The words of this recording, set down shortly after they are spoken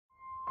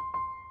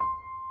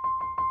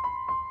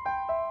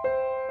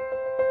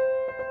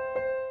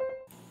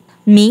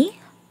Me,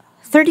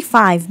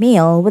 35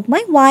 male with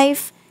my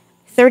wife,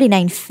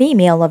 39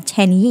 female of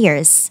 10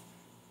 years.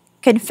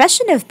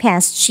 Confession of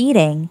past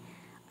cheating,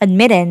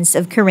 admittance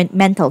of current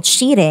mental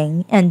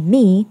cheating, and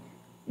me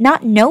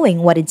not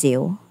knowing what to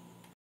do.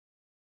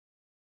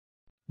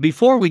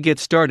 Before we get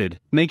started,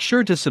 make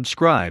sure to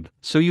subscribe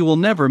so you will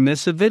never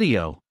miss a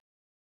video.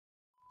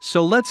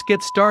 So let's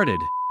get started.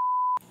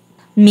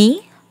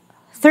 Me,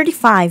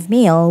 35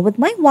 male with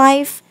my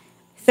wife,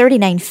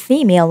 39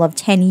 female of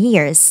 10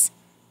 years.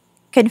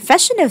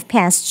 Confession of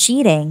past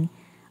cheating,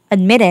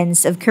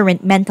 admittance of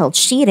current mental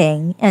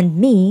cheating, and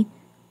me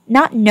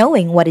not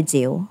knowing what to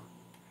do.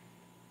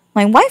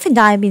 My wife and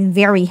I have been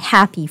very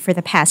happy for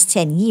the past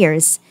 10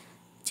 years.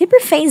 To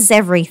preface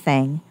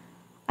everything,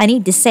 I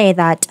need to say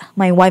that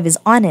my wife is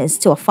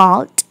honest to a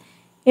fault,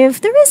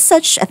 if there is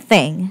such a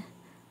thing.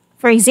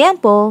 For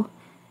example,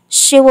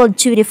 she will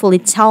dutifully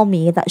tell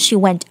me that she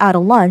went out to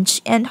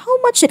lunch and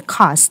how much it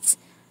costs,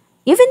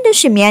 even though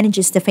she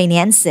manages the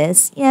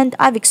finances, and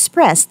I've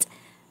expressed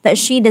that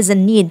she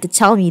doesn't need to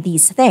tell me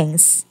these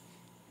things.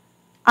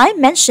 I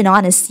mention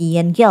honesty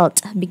and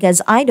guilt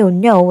because I don't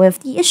know if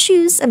the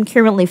issues I'm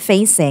currently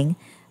facing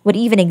would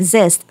even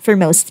exist for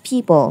most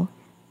people.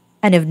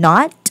 And if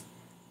not,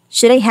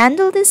 should I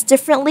handle this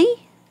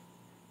differently?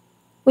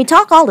 We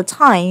talk all the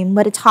time,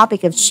 but the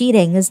topic of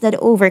cheating is not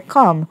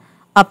overcome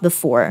up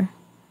before.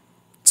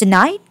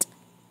 Tonight,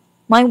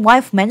 my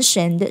wife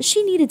mentioned that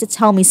she needed to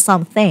tell me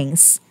some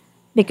things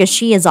because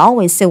she is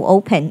always so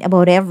open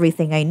about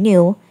everything I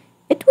knew.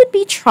 It would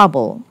be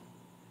trouble.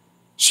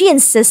 She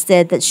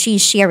insisted that she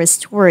share a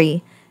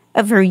story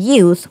of her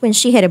youth when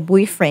she had a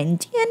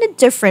boyfriend and a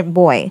different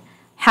boy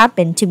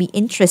happened to be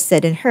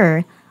interested in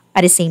her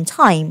at the same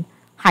time,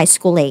 high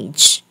school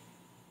age.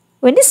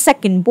 When the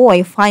second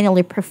boy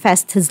finally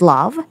professed his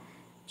love,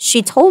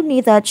 she told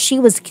me that she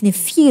was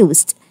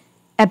confused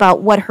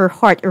about what her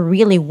heart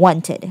really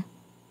wanted.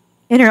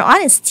 In her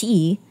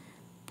honesty,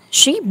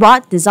 she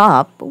brought this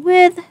up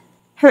with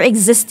her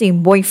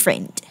existing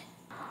boyfriend,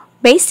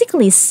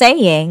 basically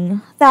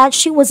saying that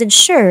she wasn't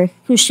sure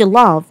who she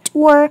loved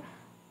or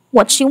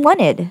what she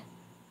wanted.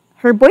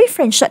 Her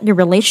boyfriend shut the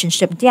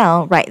relationship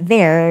down right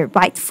there,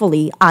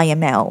 rightfully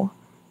IMO.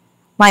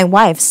 My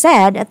wife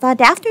said that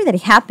after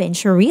that happened,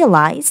 she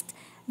realized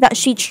that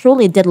she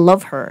truly did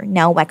love her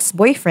now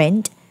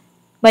ex-boyfriend,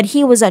 but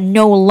he was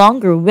no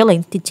longer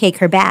willing to take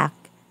her back.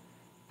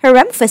 Her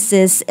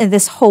emphasis in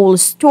this whole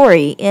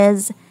story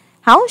is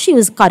how she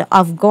was caught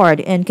off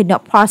guard and could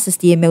not process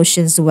the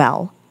emotions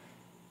well.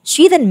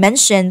 She then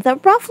mentioned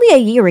that roughly a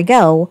year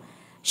ago,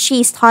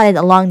 she started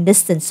a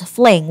long-distance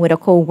fling with a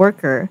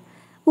co-worker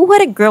who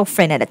had a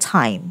girlfriend at the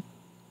time.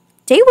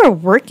 They were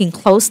working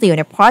closely on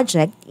a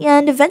project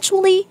and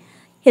eventually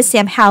he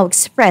somehow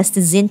expressed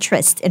his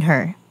interest in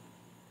her.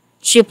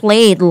 She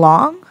played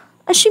along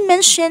as she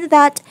mentioned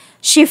that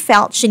she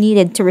felt she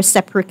needed to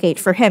reciprocate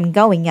for him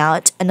going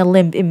out on a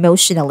limb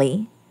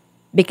emotionally.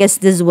 Because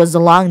this was a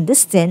long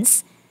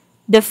distance,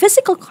 the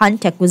physical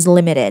contact was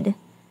limited.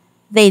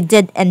 They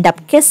did end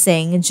up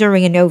kissing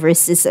during an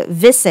overseas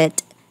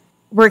visit,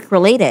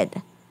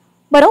 work-related,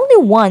 but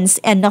only once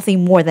and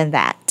nothing more than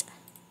that.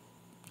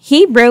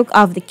 He broke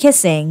off the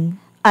kissing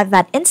at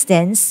that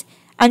instance,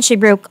 and she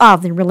broke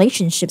off the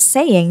relationship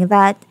saying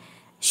that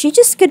she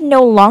just could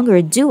no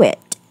longer do it.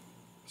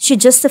 She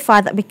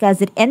justified that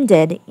because it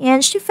ended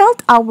and she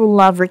felt our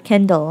love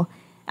rekindle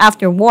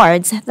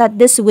afterwards that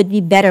this would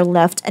be better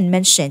left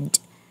unmentioned.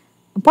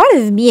 A part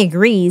of me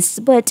agrees,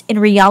 but in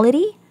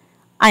reality,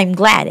 I'm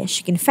glad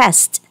she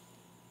confessed.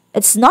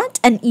 It's not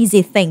an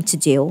easy thing to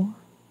do.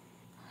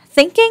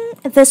 Thinking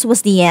this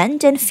was the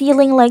end and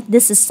feeling like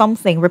this is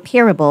something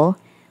repairable,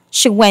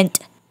 she went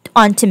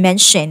on to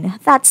mention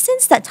that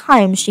since that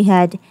time she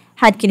had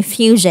had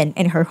confusion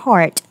in her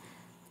heart,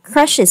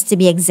 crushes to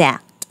be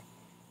exact.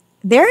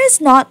 There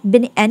has not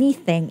been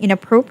anything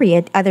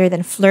inappropriate other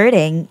than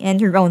flirting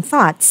and her own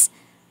thoughts.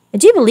 I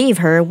do believe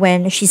her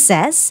when she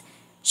says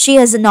she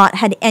has not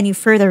had any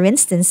further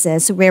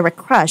instances where a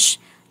crush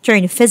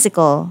turned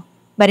physical,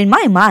 but in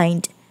my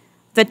mind,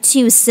 the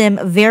two seem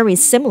very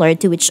similar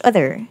to each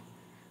other.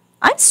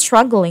 I'm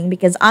struggling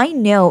because I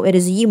know it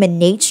is human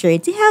nature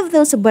to have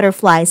those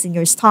butterflies in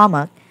your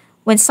stomach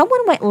when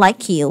someone might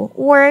like you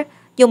or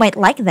you might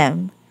like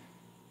them.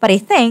 But I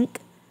think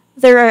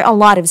there are a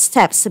lot of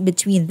steps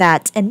between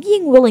that and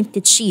being willing to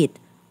cheat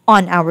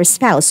on our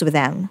spouse with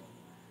them.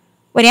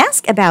 When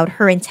asked about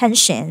her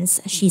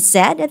intentions, she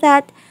said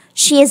that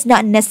she is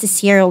not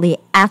necessarily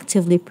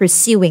actively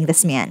pursuing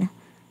this man,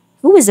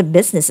 who is a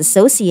business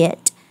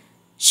associate.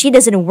 She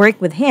doesn't work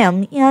with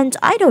him and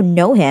I don't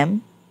know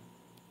him.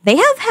 They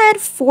have had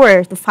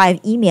 4 to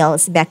 5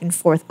 emails back and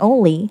forth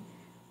only,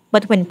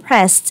 but when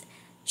pressed,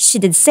 she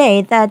did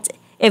say that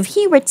if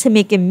he were to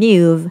make a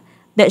move,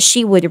 that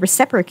she would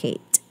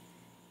reciprocate.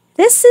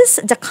 This is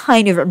the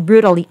kind of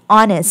brutally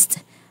honest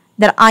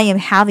that I am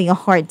having a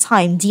hard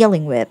time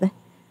dealing with.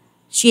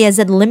 She has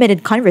had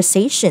limited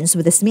conversations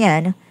with this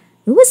man,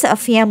 who is a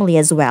family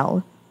as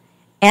well,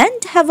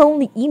 and have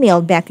only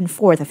emailed back and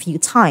forth a few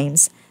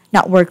times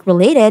Not work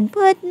related,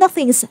 but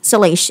nothing's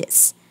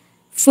salacious.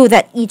 Food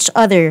that each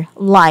other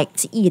liked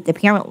to eat,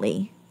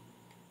 apparently.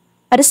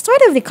 At the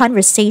start of the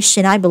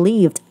conversation, I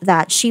believed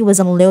that she was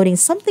unloading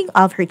something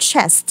off her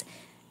chest,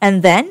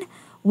 and then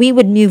we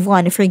would move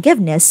on to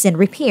forgiveness and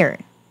repair.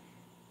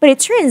 But it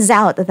turns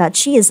out that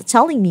she is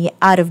telling me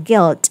out of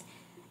guilt,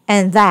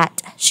 and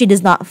that she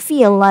does not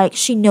feel like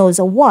she knows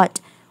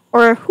what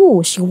or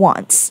who she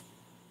wants.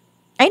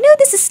 I know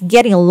this is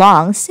getting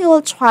long, so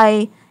I'll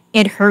try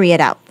and hurry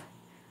it up.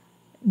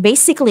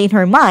 Basically, in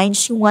her mind,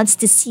 she wants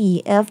to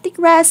see if the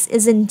grass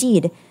is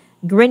indeed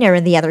greener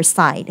on the other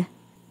side,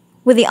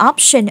 with the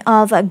option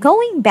of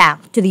going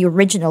back to the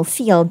original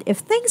field if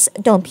things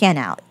don't pan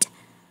out.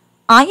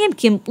 I am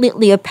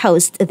completely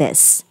opposed to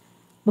this.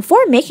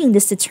 Before making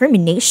this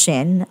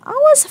determination, I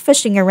was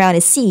fishing around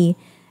to see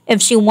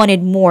if she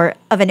wanted more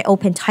of an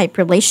open type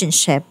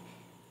relationship,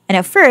 and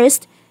at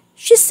first,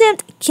 she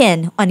seemed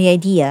keen on the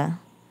idea.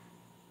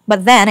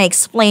 But then I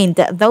explained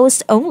that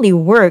those only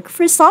work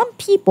for some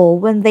people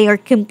when they are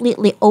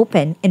completely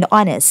open and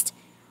honest.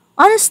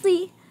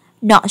 Honestly,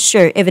 not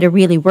sure if it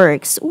really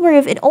works, or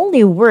if it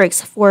only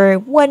works for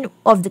one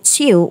of the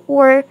two,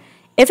 or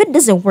if it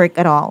doesn't work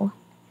at all.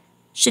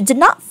 She did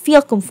not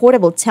feel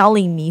comfortable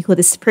telling me who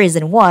this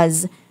person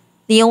was.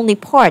 The only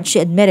part she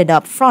admitted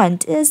up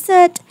front is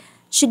that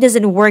she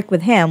doesn't work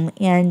with him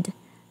and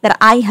that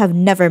I have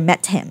never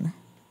met him.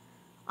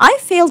 I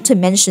failed to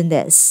mention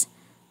this,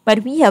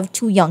 but we have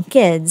 2 young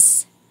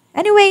kids.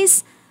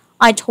 Anyways,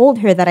 I told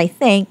her that I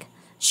think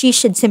she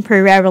should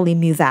temporarily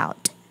move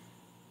out.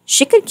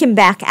 She could come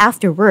back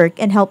after work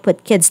and help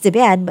put kids to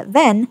bed, but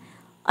then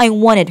I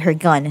wanted her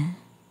gun.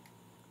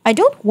 I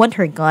don't want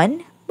her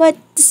gun, but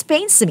this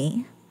pains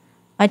me.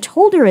 I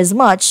told her as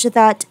much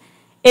that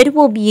it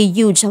will be a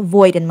huge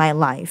void in my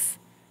life.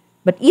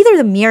 But either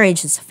the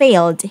marriage has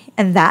failed,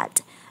 and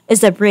that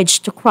is a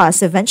bridge to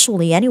cross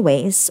eventually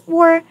anyways,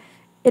 or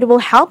it will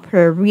help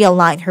her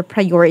realign her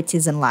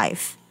priorities in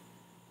life.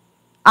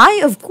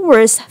 I, of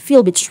course,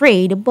 feel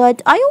betrayed,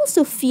 but I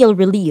also feel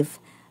relief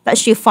that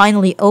she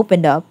finally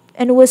opened up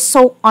and was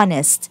so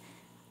honest.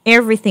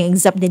 Everything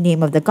except the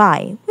name of the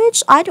guy,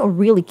 which I don't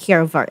really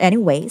care about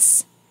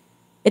anyways.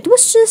 It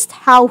was just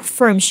how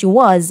firm she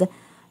was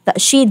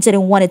that she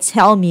didn't want to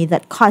tell me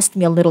that caused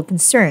me a little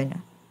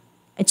concern.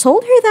 I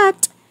told her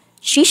that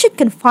she should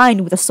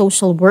confide with a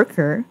social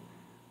worker.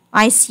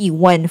 I see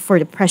one for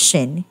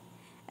depression,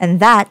 and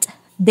that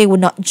they would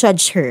not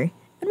judge her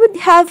and would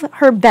have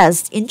her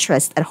best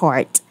interest at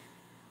heart.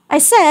 I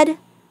said,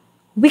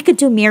 we could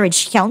do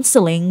marriage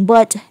counseling,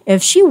 but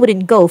if she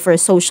wouldn't go for a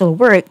social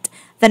work,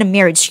 then a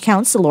marriage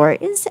counselor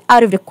is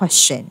out of the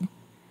question.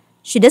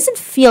 She doesn't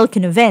feel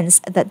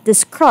convinced that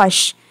this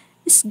crush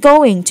is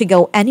going to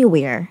go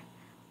anywhere,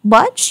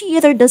 but she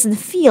either doesn't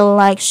feel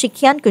like she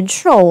can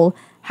control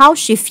how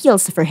she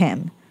feels for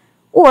him,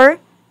 or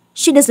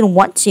she doesn't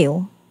want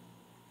to.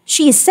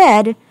 She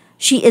said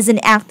she isn't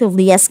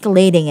actively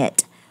escalating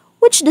it,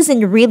 which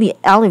doesn't really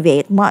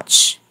elevate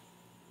much.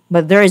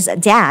 But there's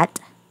that.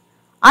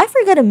 I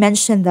forgot to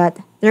mention that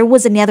there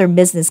was another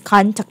business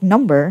contact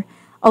number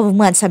of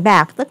months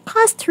back that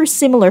caused her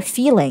similar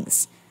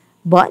feelings,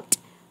 but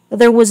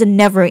there was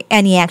never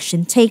any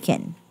action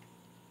taken.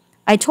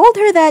 I told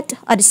her that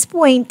at this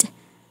point,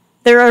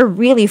 there are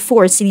really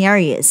 4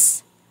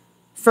 scenarios.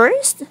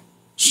 First,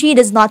 she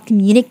does not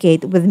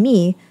communicate with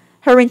me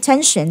her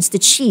intentions to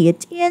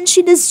cheat, and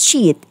she does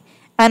cheat,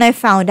 and I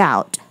found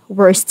out.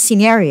 Worst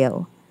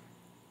scenario.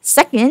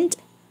 Second,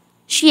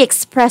 she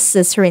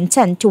expresses her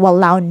intent to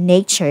allow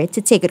nature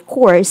to take its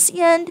course,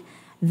 and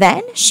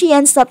then she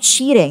ends up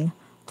cheating.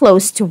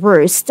 Close to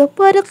worst,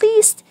 but at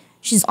least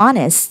she's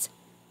honest.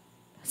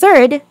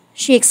 Third,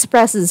 she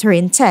expresses her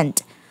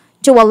intent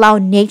to allow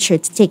nature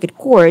to take its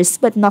course,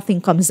 but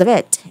nothing comes of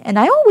it, and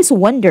I always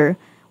wonder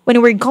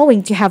when we're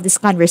going to have this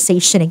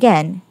conversation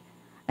again.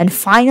 And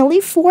finally,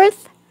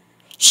 fourth,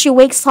 she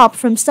wakes up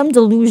from some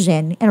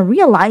delusion and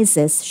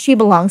realizes she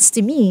belongs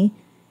to me,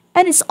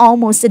 and it's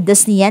almost a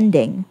Disney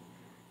ending.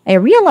 I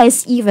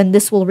realize even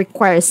this will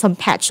require some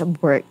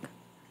patch-up work.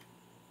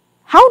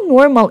 How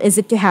normal is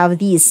it to have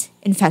these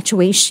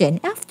infatuation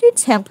after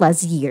 10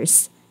 plus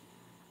years?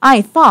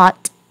 I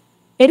thought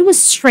it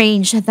was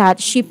strange that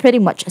she pretty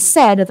much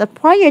said that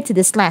prior to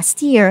this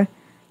last year,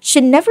 she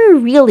never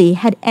really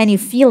had any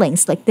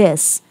feelings like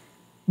this.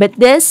 But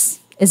this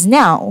is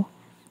now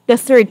the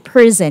 3rd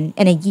person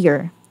in a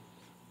year.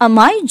 Am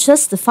I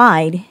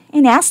justified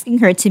in asking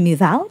her to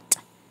move out?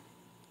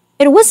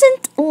 It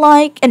wasn't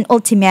like an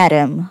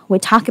ultimatum. We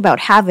talked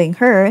about having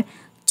her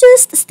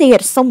just stay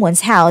at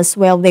someone's house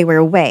while they were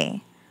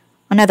away.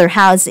 Another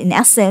house, in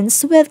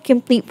essence, with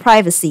complete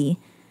privacy,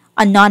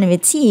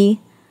 anonymity,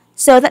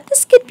 so that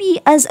this could be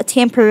as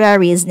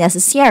temporary as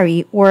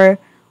necessary, or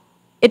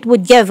it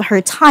would give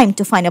her time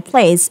to find a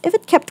place if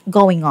it kept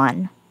going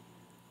on.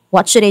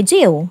 What should I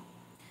do?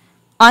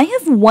 I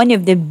have one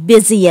of the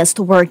busiest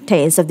work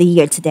days of the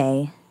year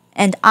today,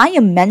 and I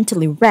am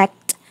mentally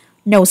wrecked,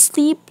 no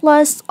sleep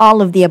plus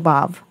all of the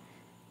above.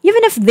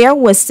 Even if there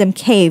was some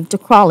cave to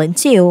crawl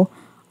into,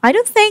 I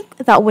don't think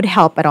that would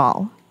help at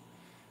all.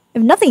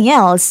 If nothing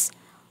else,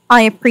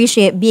 I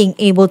appreciate being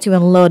able to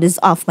unload this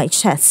off my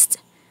chest.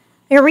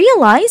 I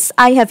realize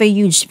I have a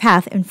huge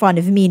path in front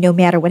of me no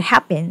matter what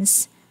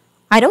happens.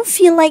 I don't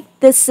feel like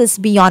this is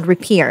beyond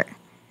repair.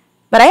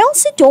 But I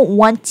also don't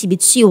want to be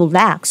too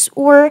lax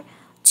or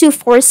too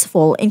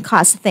forceful and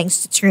cause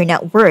things to turn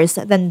out worse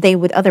than they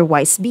would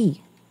otherwise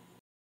be.